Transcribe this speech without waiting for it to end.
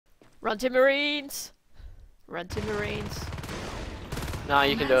Run to Marines! Run to Marines. Nah,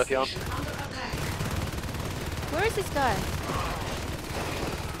 you can do it if you want. Where is this guy?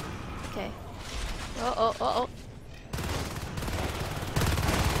 Okay. Oh.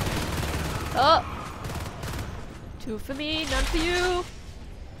 Oh! Two for me, none for you!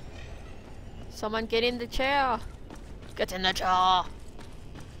 Someone get in the chair! Get in the chair!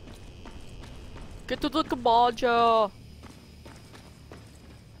 Get to the command chair!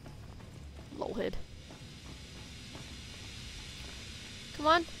 Lolhead. Come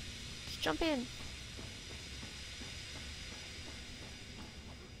on! Just jump in!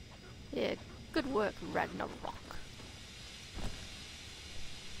 Yeah, good work, Ragnarok.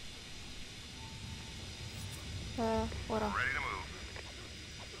 What else? Ready to move.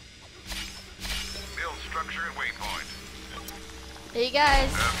 Build structure at waypoint. Hey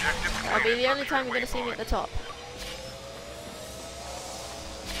guys! Objective That'll be the only structure time you're gonna see me at the top.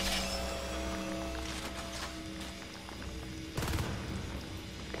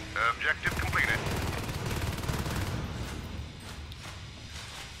 Objective completed.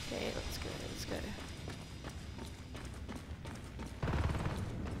 Okay, let's go.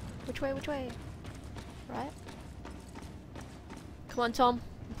 Which way? Right? Come on, Tom.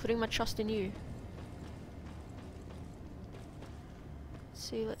 I'm putting my trust in you.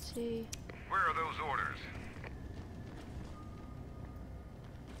 Let's see. Where are those orders?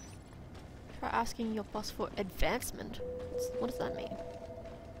 Try asking your boss for advancement. What does that mean?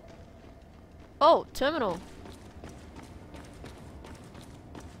 Oh, terminal.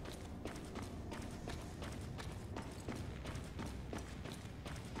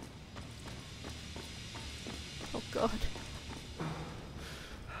 Oh god.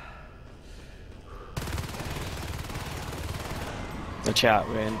 Watch out,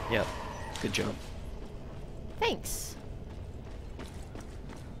 Ren. Yep. Good job. Thanks.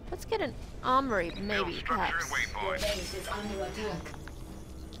 Let's get an armory, Build maybe, structure at perhaps. waypoint. Base is under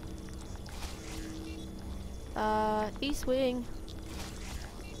attack. East wing.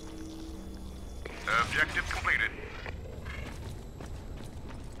 Objective completed.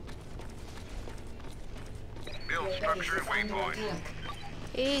 Build Your base structure at is under waypoint. attack.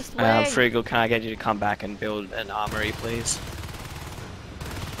 East wing. Friggle, can I get you to come back and build an armory, please?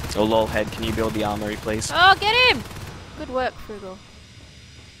 So, Lolhead, can you build the armory, please? Oh, get him! Good work, Frugal.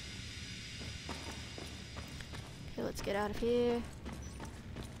 Okay, let's get out of here.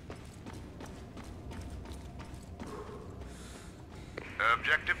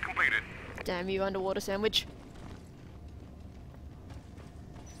 Objective completed. Damn you, underwater sandwich.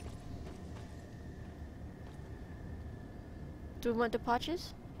 Do we want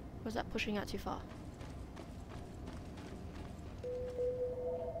departures? Or is that pushing out too far?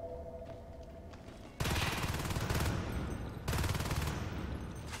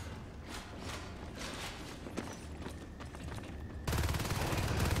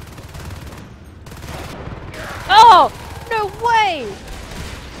 Oh! No way!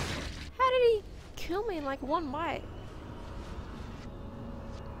 How did he kill me in like one bite?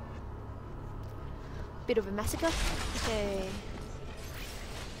 Bit of a massacre. Okay.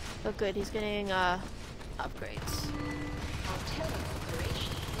 Oh good, he's getting upgrades.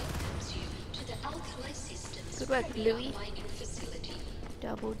 Good work, Louis.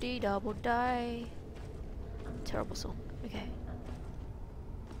 Double D, double die. Terrible song. Okay.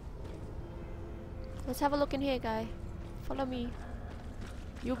 Let's have a look in here, guy. Follow me.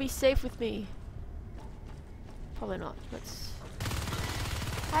 You'll be safe with me. Probably not. Let's.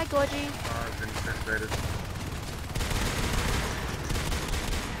 Hi, Gorgie.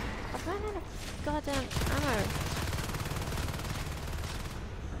 I've run out of goddamn ammo.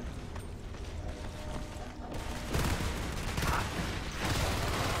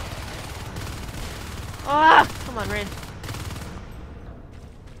 Ah! Come on, Ren.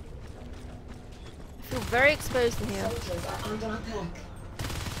 I feel very exposed in here. Soldiers are under attack.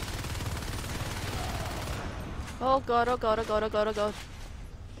 Oh god, oh god, oh god, oh god, oh god.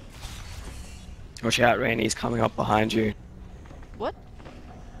 Watch out, Ren, he's coming up behind you. What?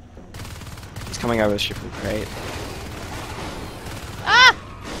 He's coming over the ship and crate. Ah!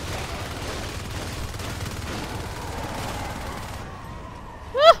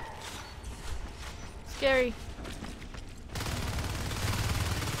 Woo! Scary.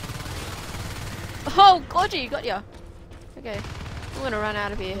 Oh, Gorgie, got ya. Okay, I'm gonna run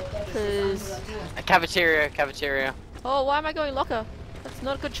out of here, cause... A cafeteria. Oh, why am I going locker? That's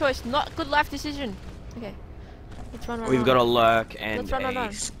not a good choice, not a good life decision. Okay, let's run. We've got a lurk and Let's run.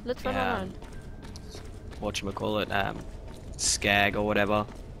 a Let's run. whatchamacallit, Skag or whatever.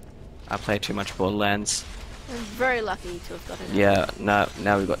 I play too much Borderlands. I'm very lucky to have gotten it. Yeah,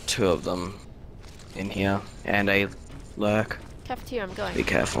 now we've got 2 of them in here. And a lurk. Cafeteria, I'm going. Be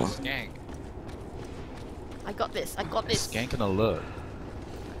careful. Skank. I got this. I got this. Skank and alert.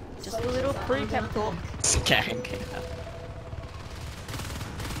 Just a little pre-pep talk. Skank.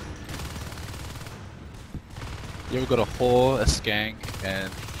 Yeah, we've got a whore, a skank,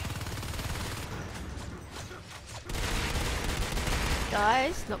 and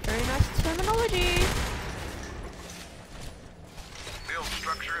Guys, not very nice terminology. Build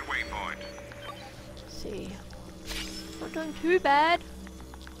structure and waypoint. Let's see. Not doing too bad.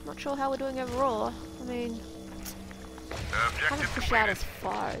 Not sure how we're doing overall. I mean, haven't Objective pushed out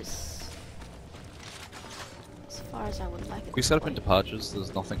completed. as far as I would like it. we set up in to departures.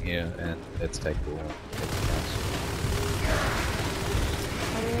 There's nothing here, and let's take the counts.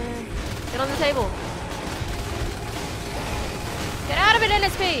 Get on the table. Get out of it,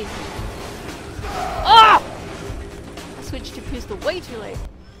 NSP! Oh! I switched to pistol way too late.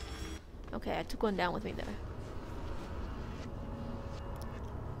 Okay, I took one down with me there.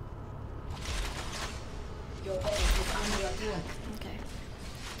 Your base is under attack. Okay.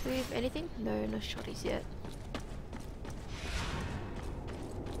 Do we have anything? No, no shotties yet.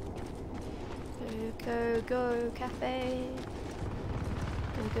 Go, go, go, cafe.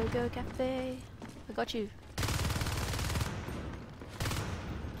 Go, go, go, cafe. I got you.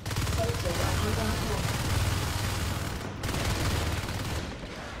 Soldiers are under attack.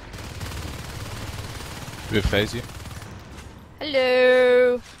 Do we phase you?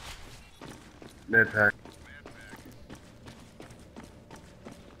 Hello! Med pack.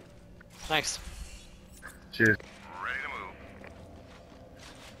 Thanks. Cheers. Ready to move.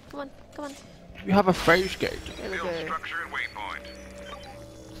 Come on, come on. You have a phase gate. There we Build go. structure and waypoint.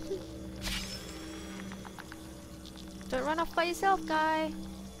 Don't run off by yourself, guy.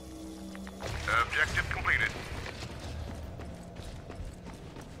 Objective completed.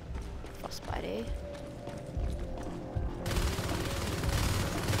 Frostbite, eh?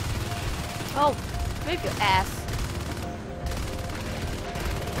 Oh, move your ass.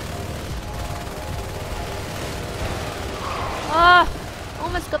 Ah,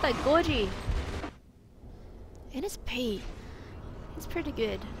 almost got that Gorgie. NSP. He's pretty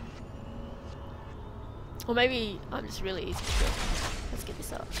good. Or maybe I'm just really easy to kill. Let's get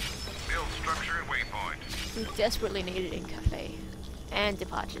this up. Build structure and waypoint. We desperately need it in cafe. And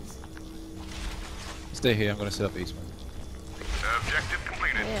departures. Stay here. I'm gonna set up Eastman. Objective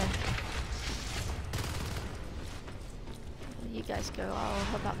completed. Yeah. You guys go, I'll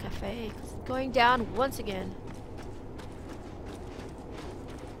help out cafe. 'Cause it's going down once again.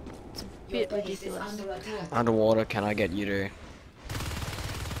 It's a Your bit base is ridiculous. under attack. Underwater, can I get you to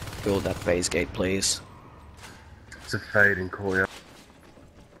build that phase gate, please? It's a fade in courtyard.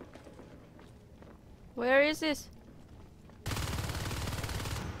 Where is this?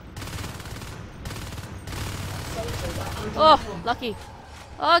 Soldiers are under Oh, attack. lucky.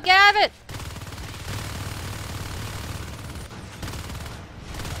 Oh, get out of it!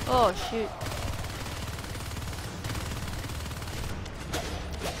 Oh, shoot.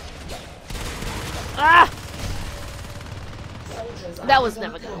 Ah! Soldiers are That was under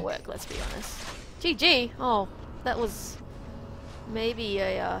never gonna attack. work, let's be honest. GG! Oh, that was maybe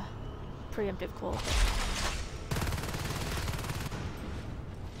a preemptive call.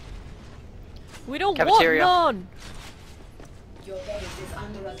 We don't Cafeteria. want none! Your base is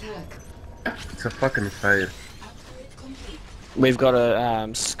under attack. It's a fucking fade. Upgrade complete. We've got a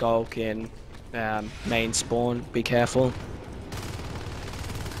skulk in main spawn. Be careful.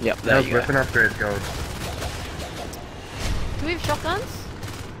 Yep, there How's you go. weapon upgrade going? Do we have shotguns?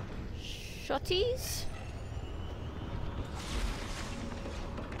 Shotties?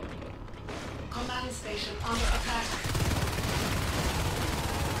 Command station under attack.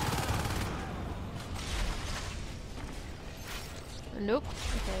 Nope.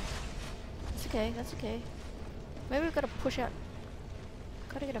 Okay. That's okay, that's okay. Maybe we've got to push out.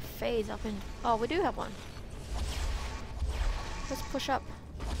 Gotta get a phase up in. Oh, we do have one. Let's push up.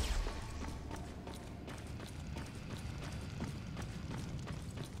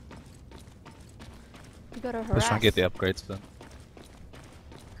 We gotta harass. Let's try and get the upgrades then.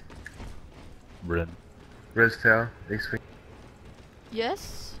 Rin. Res tower, east wing.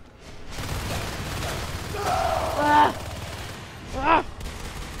 Yes? Ah! Ah!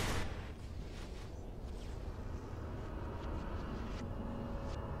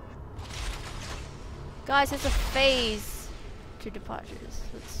 Guys, there's a phase to departures.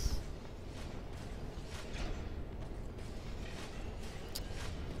 Let's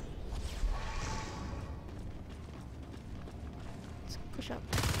push up.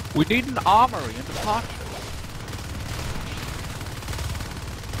 We need an armory in departure.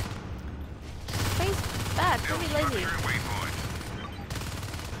 that. Don't be lazy. Structure and waypoint.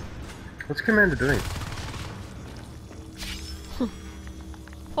 What's Commander doing?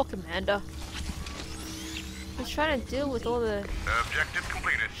 Poor Commander. He's trying to deal with all the Objective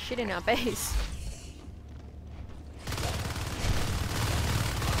completed. shit in our base.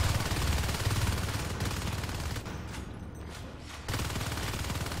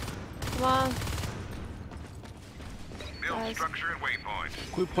 Come on. Build Guys. structure and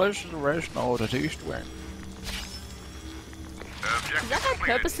waypoint. Quick place the rest now that east wing. Objective Is that guy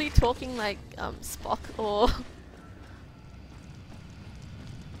completed. purposely talking like Spock or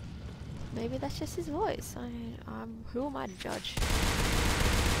maybe that's just his voice? Who am I to judge?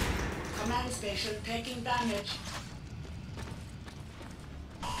 Command station taking damage.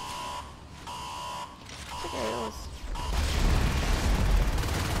 Okay, that was...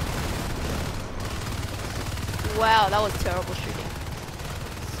 Wow, that was terrible shooting.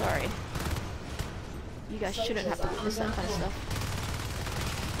 Sorry. You guys shouldn't have to witness that kind of stuff.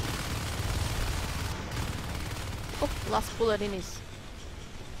 Oh, last bullet in his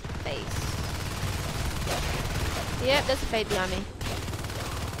face. Yep, there's a fade behind me.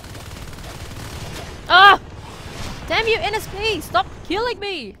 Ah! Damn you, NSP! Stop killing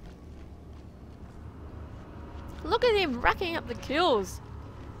me! Look at him racking up the kills.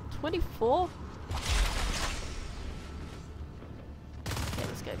 24? Okay,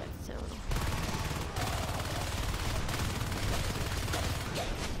 let's go back to terminal.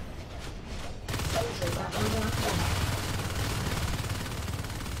 Soldiers are under attack.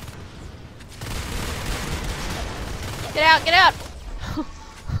 Get out, get out!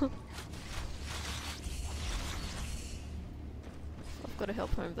 I've got to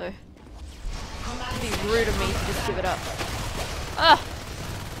help home though. Command It'd be station rude of me to under just give it attack. up. Ah!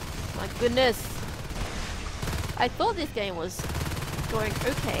 My goodness. I thought this game was going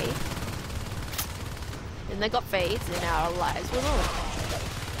okay. Then they got fades and our lives were ruined.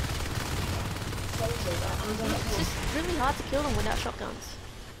 Soldiers are under It's attack. just really hard to kill them without shotguns.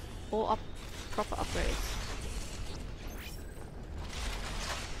 Or proper upgrades.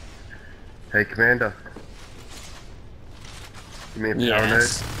 Hey, Commander. Give me a power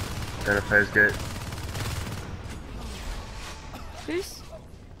Yes. node and a phase gate. Who's?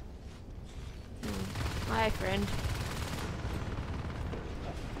 Hi, friend.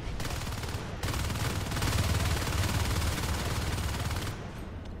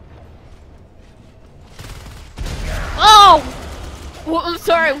 Oh! I'm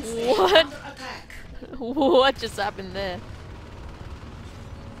sorry, Command station what? under attack. What just happened there?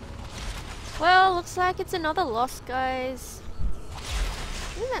 Well, looks like it's another loss, guys.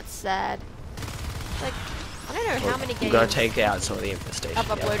 Isn't that sad? Like, I don't know how many You games gotta take out some of the infestation. I've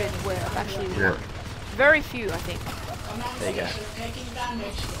Yep. uploaded where I've actually Yeah. won. Very few, I think. Command There you go. station taking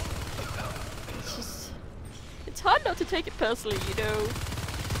damage. It's just... It's hard not to take it personally, you know?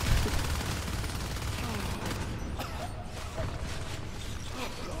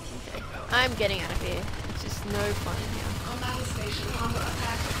 Okay, I'm getting out of here. It's just no fun in here. Command station under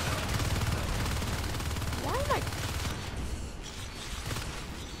attack. Why am I...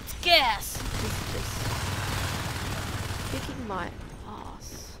 It's gas! This is kicking my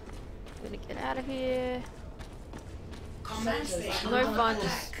ass. I'm gonna get out of here. Command station No under fun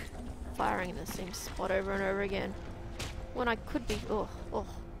just attack. firing in the same spot over and over again. When I could be... Oh, oh.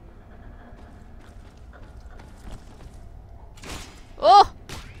 Oh!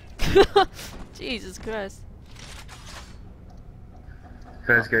 Jesus Christ.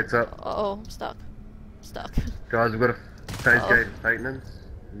 Phase gate's up. Uh oh, I'm stuck. Stuck. Guys, we've got a phase Uh-oh. gate maintenance.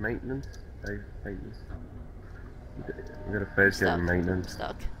 Maintenance? Maintenance. We've got a phase gate Stuck. and maintenance.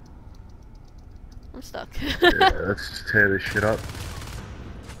 Stuck. I'm stuck. Yeah, let's just tear this shit up.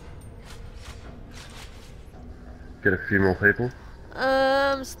 Get a few more people.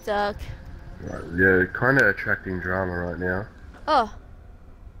 I'm stuck. Right, yeah, kind of attracting drama right now. Oh.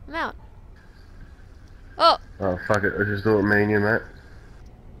 I'm out. Oh! Oh, fuck it, let's just do it me and you, mate.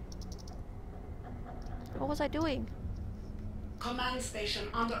 What was I doing? Command station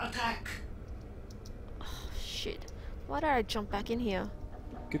under attack. Shit. Why did I jump back in here?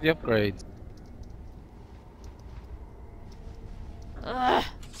 Get the upgrade. Ugh.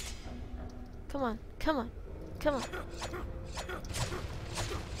 Come on, come on, come on.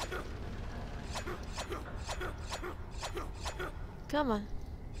 Come on.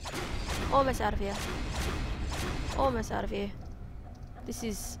 Almost out of here. Almost out of here. This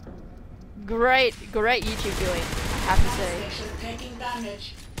is great YouTube viewing, I have to Command say. station taking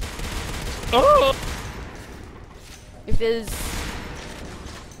damage. Oh! If there's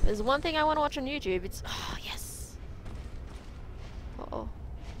one thing I want to watch on YouTube, it's... Oh, yes! Uh-oh.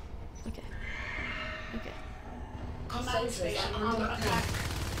 Okay. Okay. Command station under attack.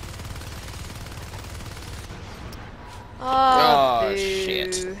 Oh, Oh, boo.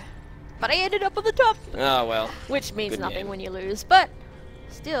 shit. But I ended up on the top, Oh well. which means Good nothing game. when you lose, but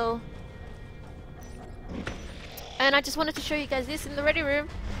still. And I just wanted to show you guys this in the ready room.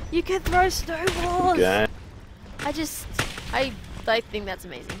 You can throw snowballs. Okay. I think that's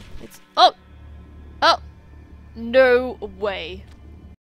amazing. It's oh, no way.